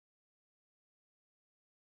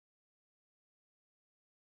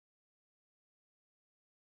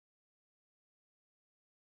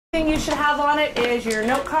thing you should have on it is your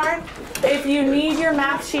note card. If you need your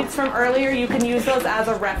math sheets from earlier, you can use those as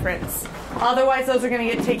a reference. Otherwise, those are going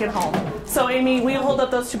to get taken home. So Amy, will you hold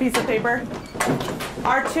up those two pieces of paper?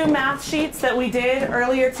 Our two math sheets that we did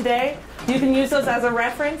earlier today, you can use those as a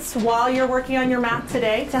reference while you're working on your math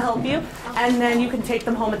today to help you, and then you can take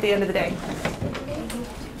them home at the end of the day.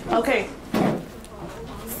 Okay.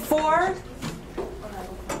 4.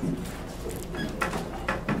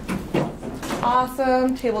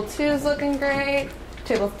 Awesome. Table 2 is looking great.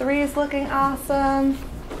 Table 3 is looking awesome.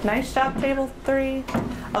 Nice job, table 3.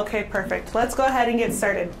 Okay, perfect. Let's go ahead and get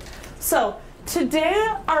started. So today,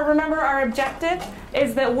 remember our objective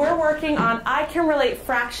is that we're working on I can relate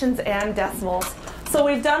fractions and decimals. So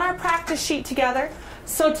we've done our practice sheet together.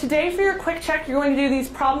 So today for your quick check, you're going to do these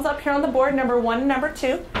problems up here on the board, number 1 and number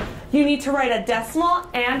 2. You need to write a decimal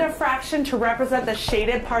and a fraction to represent the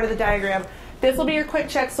shaded part of the diagram. This will be your quick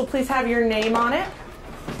check, so please have your name on it.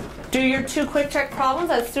 Do your 2 quick check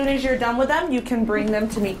problems. As soon as you're done with them, you can bring them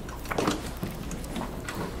to me.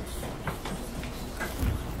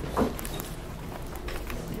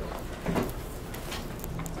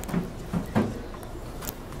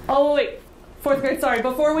 Oh, wait. 4th grade, sorry.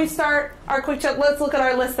 Before we start our quick check, let's look at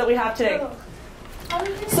our list that we have today.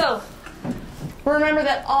 So, remember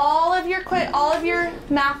that all of your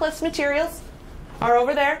math list materials are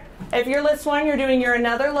over there. If you're list 1, you're doing your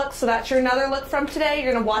another look, so that's your another look from today.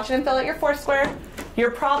 You're going to watch it and fill out your 4 square,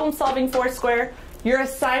 your problem solving 4 square. Your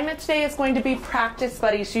assignment today is going to be practice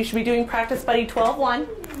buddies. So you should be doing practice buddy 12-1.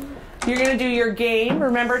 You're going to do your game.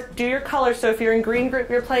 Remember, do your colors. So if you're in green group,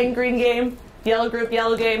 you're playing green game. Yellow group,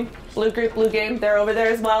 yellow game. Blue group, blue game. They're over there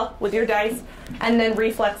as well with your dice. And then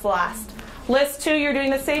reflex last. List 2, you're doing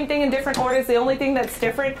the same thing in different orders. The only thing that's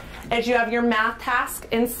different is you have your math task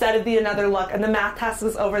instead of the another look, and the math task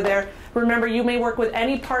is over there. Remember, you may work with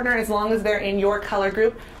any partner as long as they're in your color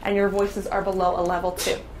group and your voices are below a level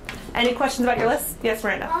 2. Any questions about your list? Yes,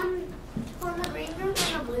 Miranda? On the green group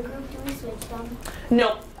and the blue group, do we switch them?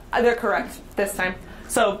 No, they're correct this time.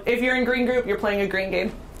 So if you're in green group, you're playing a green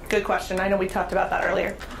game. Good question. I know we talked about that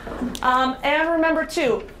earlier. And remember,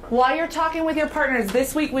 too, while you're talking with your partners,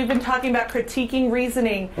 this week we've been talking about critiquing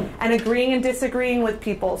reasoning and agreeing and disagreeing with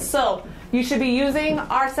people. So you should be using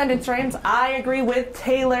our sentence frames. I agree with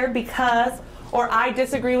Taylor because, or I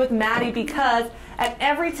disagree with Maddie because. And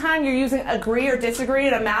every time you're using agree or disagree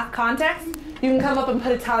in a math context, you can come up and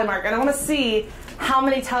put a tally mark. And I want to see how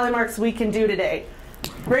many tally marks we can do today.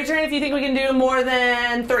 Raise your hand if you think we can do more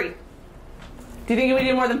than 3. Do you think we can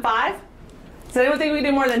do more than 5? Does anyone think we can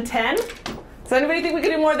do more than 10? Does anybody think we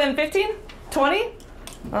can do more than 15? 20?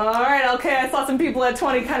 All right, okay, I saw some people at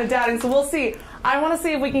 20 kind of doubting, so we'll see. I want to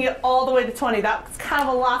see if we can get all the way to 20. That's kind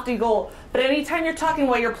of a lofty goal. But anytime you're talking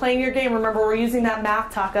while you're playing your game, remember we're using that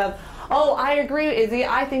math talk of, oh, I agree, Izzy.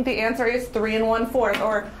 I think the answer is 3 1/4.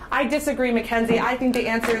 Or I disagree, Mackenzie. I think the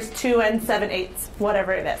answer is 2 7/8.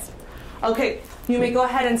 Whatever it is. Okay, you may go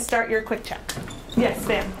ahead and start your quick check. Yes,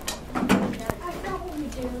 ma'am.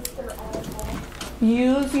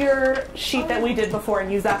 Use your sheet that we did before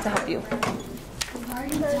and use that to help you.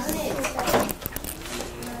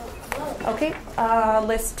 Okay,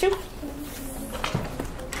 list 2.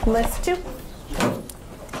 List 2.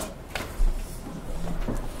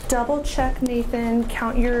 Double check, Nathan.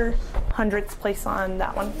 Count your hundredths place on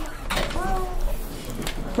that one.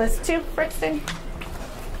 List 2, Brixton.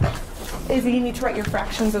 Izzy, you need to write your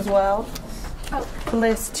fractions as well. Oh.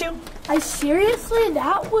 List 2.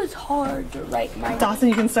 That was hard to write my. Dawson,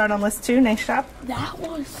 you can start on list 2. Nice job. That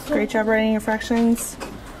was so great job writing your fractions.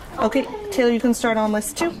 Okay, Taylor, you can start on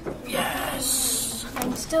list 2. Yes.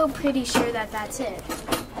 I'm still pretty sure that that's it.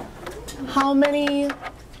 How many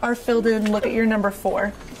are filled in? Look at your number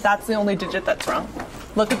 4. That's the only digit that's wrong.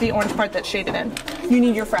 Look at the orange part that's shaded in. You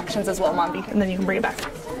need your fractions as well, Mombi, and then you can bring it back.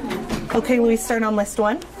 Okay, Louise, start on list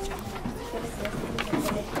 1.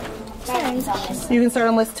 You can start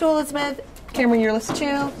on list 2, Elizabeth. Cameron, your list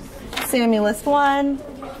 2. Sammy, list 1.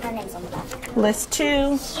 My name's on the back. List 2.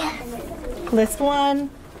 Yes. List 1.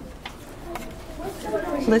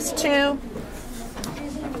 List 2.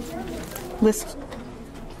 List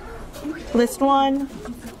 1.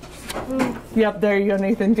 Yep, there you go,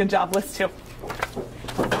 Nathan. Good job. List 2.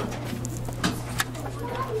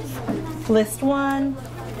 List 1.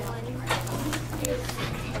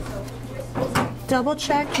 Double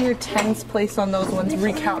check your tens placed on those ones.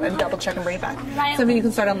 Recount and double check and bring it back. Somebody, you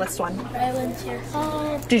can start on list 1. Ryland's here.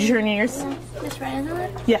 Did you turn yours? Is Ryland on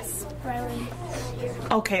it? Yes. Ryland's here.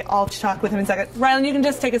 Okay, I'll talk with him in a second. Ryland, you can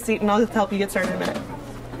just take a seat and I'll help you get started in a minute.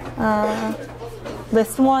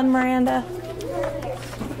 List 1, Miranda.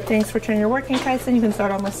 Thanks for turning your working, Tyson. You can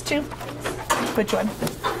start on list 2. Which one?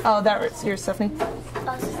 Oh, that was yours, Stephanie.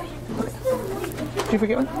 Oh, sorry. Did you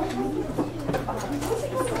forget one?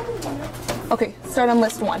 Okay, start on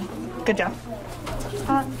list 1. Good job.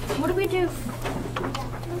 What do we do?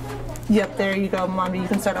 Yep, there you go, Mommy. You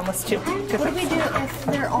can start on list 2. Good. What do we do if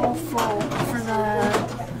they're all full for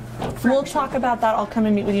the... We'll talk about that. I'll come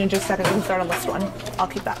and meet with you in just a second. You can start on list 1. I'll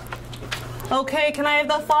keep that. Okay, can I have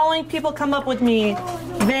the following people come up with me?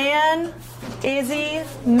 Van, Izzy,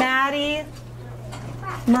 Maddie,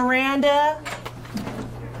 Miranda,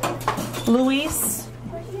 Luis,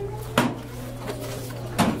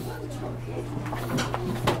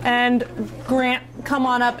 and Grant. Come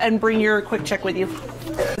on up and bring your quick check with you.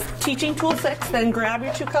 Teaching tool 6, then grab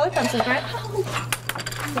your 2 color pencils, Grant.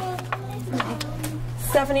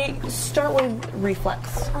 Stephanie, start with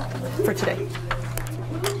reflex for today.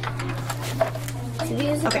 Should you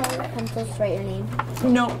use the color pencils to write your name?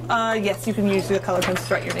 No, yes, you can use the color pencils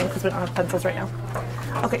to write your name because we don't have pencils right now.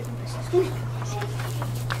 Okay.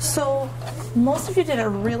 So, most of you did a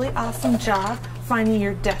really awesome job finding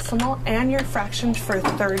your decimal and your fraction for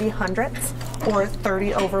 30 hundredths or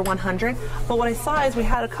 30 over 100. But what I saw is we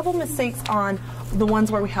had a couple mistakes on the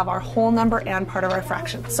ones where we have our whole number and part of our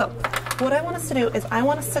fraction. So, what I want us to do is I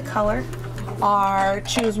want us to color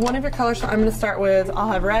choose one of your colors. So I'm going to start with,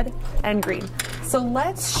 I'll have red and green. So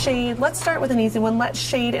let's start with an easy one. Let's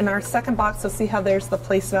shade in our second box, so see how there's the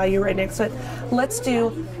place value right next to it. Let's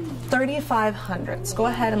do 35 hundredths. Go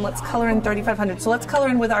ahead and let's color in 3500. So let's color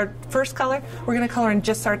in with our first color. We're going to color in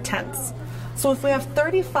just our tenths. So if we have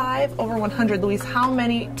 35 over 100, Louise, how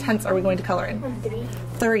many tenths are we going to color in?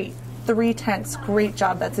 3. 3 tenths. Great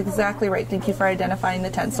job. That's exactly right. Thank you for identifying the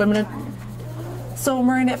tenths. So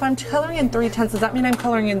Miranda, if I'm coloring in 3 tenths, does that mean I'm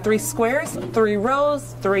coloring in 3 squares, 3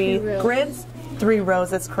 rows, 3 grids? 3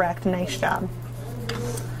 rows is correct. Nice job.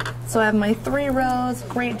 So I have my 3 rows.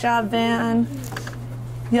 Great job, Van.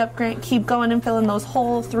 Yep, great. Keep going and filling those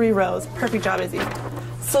whole 3 rows. Perfect job, Izzy.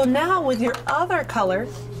 So now with your other color,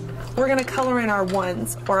 we're going to color in our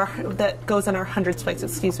ones, or that goes in our hundreds place,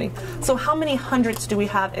 excuse me. So how many hundredths do we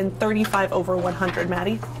have in 35 over 100,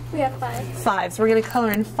 Maddie? We have 5. 5. So we're going to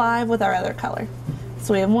color in 5 with our other color.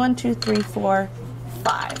 So we have 1, 2, 3, 4,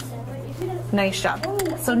 5. Nice job.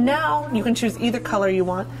 So now you can choose either color you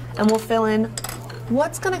want, and we'll fill in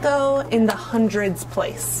what's going to go in the hundreds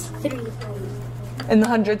place. 3. In the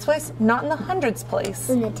hundreds place? Not in the hundreds place.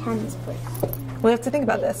 In the tens place. We have to think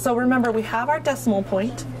about this. So remember, we have our decimal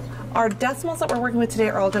point. Our decimals that we're working with today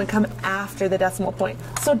are all going to come after the decimal point.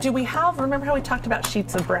 So do we have, remember how we talked about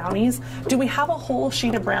sheets of brownies? Do we have a whole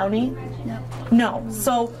sheet of brownie? No. No.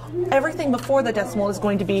 So everything before the decimal is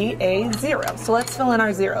going to be a 0. So let's fill in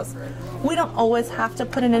our zeros. We don't always have to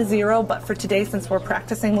put in a 0, but for today, since we're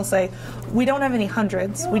practicing, we'll say we don't have any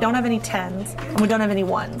hundreds, we don't have any tens, and we don't have any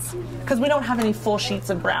ones, because we don't have any full sheets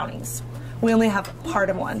of brownies. We only have part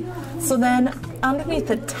of one. So then underneath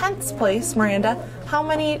the tenths place, Miranda, how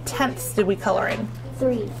many tenths did we color in?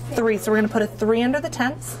 3. 3. So we're going to put a 3 under the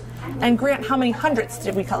tenths. And Grant, how many hundredths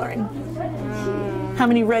did we color in? How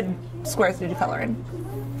many red squares did you color in?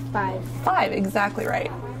 5. 5, exactly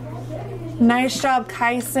right. Nice job,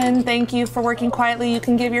 Kyson. Thank you for working quietly. You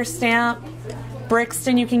can give your stamp.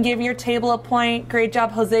 Brixton, you can give your table a point. Great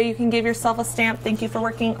job, Jose. You can give yourself a stamp. Thank you for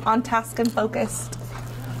working on task and focused.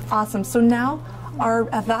 Awesome. So now our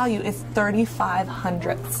value is 35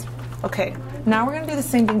 hundredths. Okay, now we're going to do the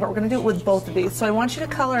same thing, but we're going to do it with both of these. So I want you to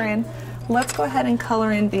color in. Let's go ahead and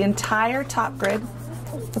color in the entire top grid.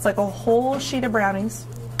 It's like a whole sheet of brownies.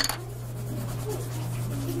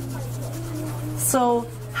 So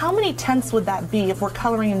how many tenths would that be if we're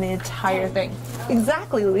coloring in the entire thing?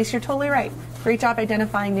 Exactly, Luis, you're totally right. Great job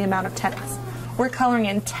identifying the amount of tenths. We're coloring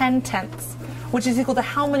in 10 tenths, which is equal to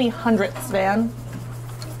how many hundredths, Van?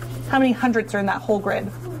 How many hundredths are in that whole grid?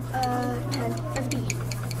 10,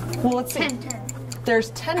 50. Well, let's see. 10.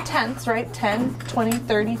 There's 10 tenths, right? 10, 20,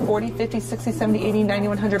 30, 40, 50, 60, 70, 80, 90,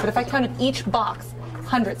 100. But if I counted each box,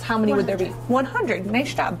 hundredths, how many would there be? 100.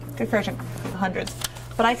 Nice job. Good correction. Hundreds.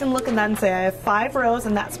 But I can look at that and say I have 5 rows,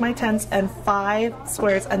 and that's my tenths, and 5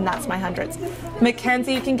 squares, and that's my hundredths.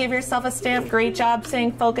 Mackenzie, you can give yourself a stamp. Great job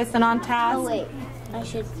staying focused and on task. Oh, wait. I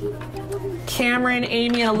should. Cameron,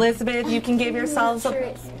 Amy, and Elizabeth, you can give yourselves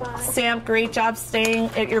a stamp. Great job staying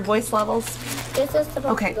at your voice levels. This is supposed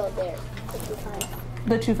Okay. to go there.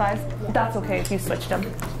 The 2 5s? That's okay if you switched them.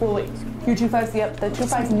 Well, wait. Your 2 5s? Yep. The 2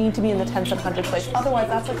 5s need to be in the tens and hundreds place. Otherwise,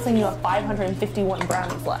 that's like saying you have 551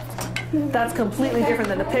 brownies left. That's completely different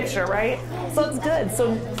than the picture, right? So it's good.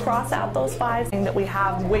 So cross out those 5s, saying that we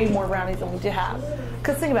have way more brownies than we do have.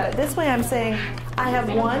 Because think about it. This way I'm saying I have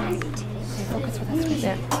 1. Focus with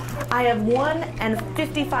that sweet. I have 1 and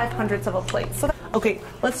 55 hundredths of a plate. So Okay,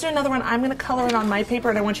 let's do another one. I'm going to color it on my paper,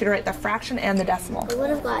 and I want you to write the fraction and the decimal. I would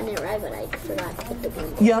have gotten it right, but I forgot to put the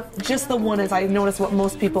one. Yep, just the one is, I noticed what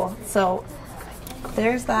most people. So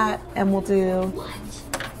there's that, and we'll do...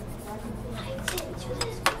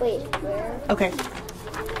 Wait, where? Okay,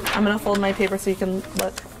 I'm going to fold my paper so you can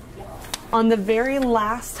look. On the very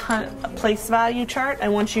last place value chart, I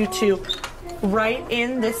want you to write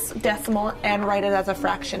in this decimal and write it as a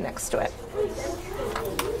fraction next to it.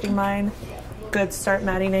 Do you mind? Good start,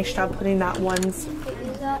 Maddie. Nice job putting that ones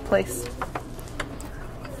place.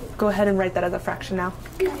 Go ahead and write that as a fraction now.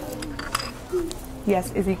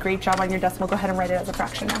 Yes, Izzy, great job on your decimal. Go ahead and write it as a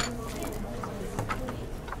fraction now.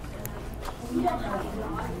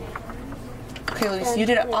 Okay, Luis, you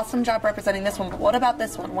did an awesome job representing this one, but what about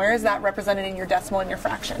this one? Where is that represented in your decimal and your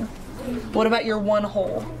fraction? What about your one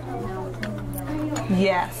whole?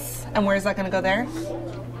 Yes. And where's that going to go there?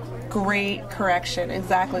 Great correction.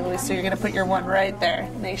 Exactly, Luis. So you're going to put your one right there.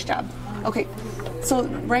 Nice job. Okay, so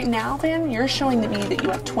right now, then, you're showing me that you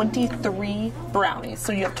have 23 brownies.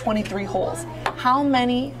 So you have 23 holes. How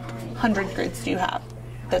many 100 grids do you have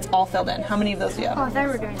that's all filled in? How many of those do you have? Oh, I thought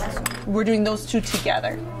we were doing this one. We're doing those two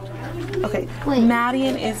together. Okay, Wait. Maddie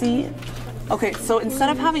and Izzy. Okay, so instead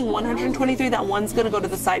of having 123, that one's going to go to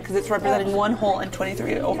the side because it's representing one whole and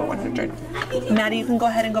 23 over 100. Maddie, you can go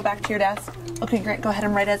ahead and go back to your desk. Okay, great. Go ahead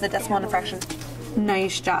and write it as a decimal and a fraction.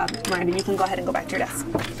 Nice job. Miranda, you can go ahead and go back to your desk.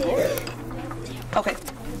 Okay.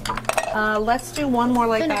 Let's do one more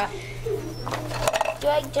like that. Do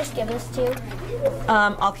I just give this to you?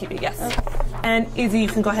 I'll keep it, yes. And Izzy, you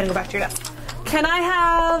can go ahead and go back to your desk. Can I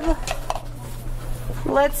have...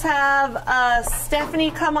 Let's have Stephanie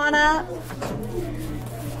come on up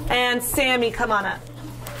and Sammy come on up.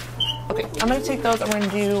 Okay, I'm going to take those. I'm going to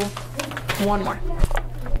do one more.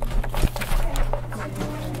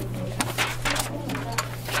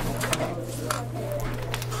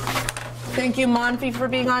 Thank you, Monfi, for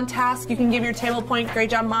being on task. You can give your table point. Great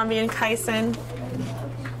job, Monfi and Kyson.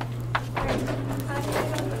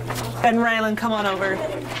 And Rylan, come on over.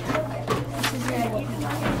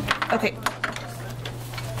 Okay.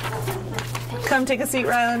 Come take a seat,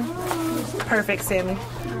 Rylan. Perfect, Sammy.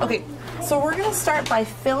 Okay, so we're gonna start by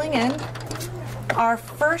filling in our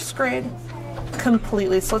first grid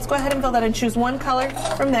completely. So let's go ahead and fill that in. Choose one color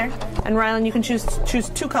from there. And Rylan, you can choose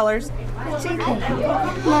two colors.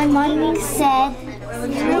 My mommy said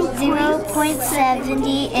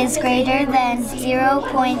 0.70 is greater than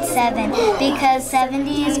 0.7 because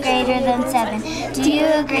 70 is greater than 7. Do you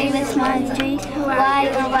agree with Marjorie? Why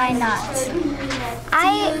or why not?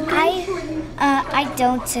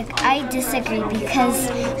 I disagree because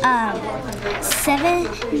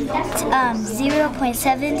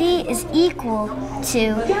 0.70 is equal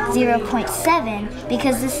to 0.7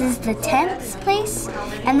 because this is the 10th place,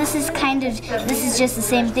 and this is just the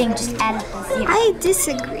same thing, just added the 0. I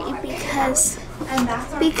disagree because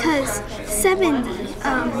 70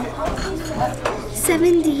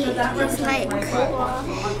 is like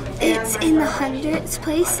it's in the hundredths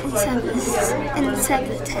place instead of the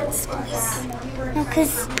tenths place. No,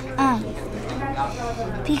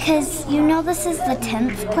 because you know this is the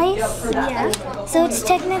 10th place? Yeah. So it's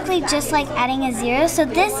technically just like adding a 0. So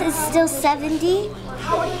this is still 70.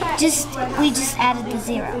 We just added the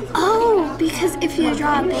 0. Oh, because if you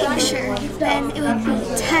draw a picture, then it would be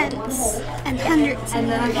tenths and hundredths and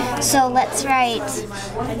then. So let's write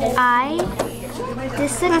I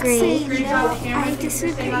disagree. I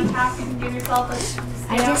disagree.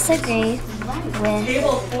 I disagree with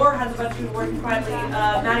Table 4 has a bunch of people working quietly.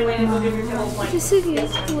 Maddie, wait, we'll give your table point. Disagree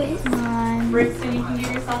with Brixton, you can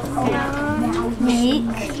give yourself a make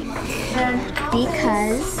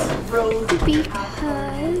because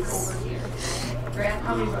Grant,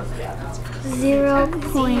 how many rows do you have?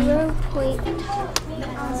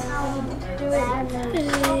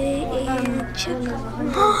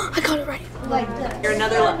 0.7. I got it right. You're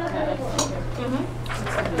another look.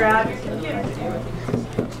 Grab your computer.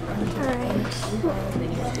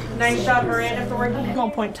 Nice job, Miranda, for working.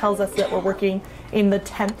 Decimal point tells us that we're working in the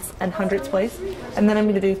tenths and hundredths place. And then I'm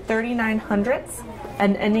going to do 39 hundredths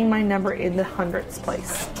and ending my number in the hundredths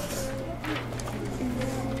place.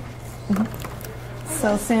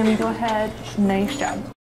 So, Sammy, go ahead. Nice job.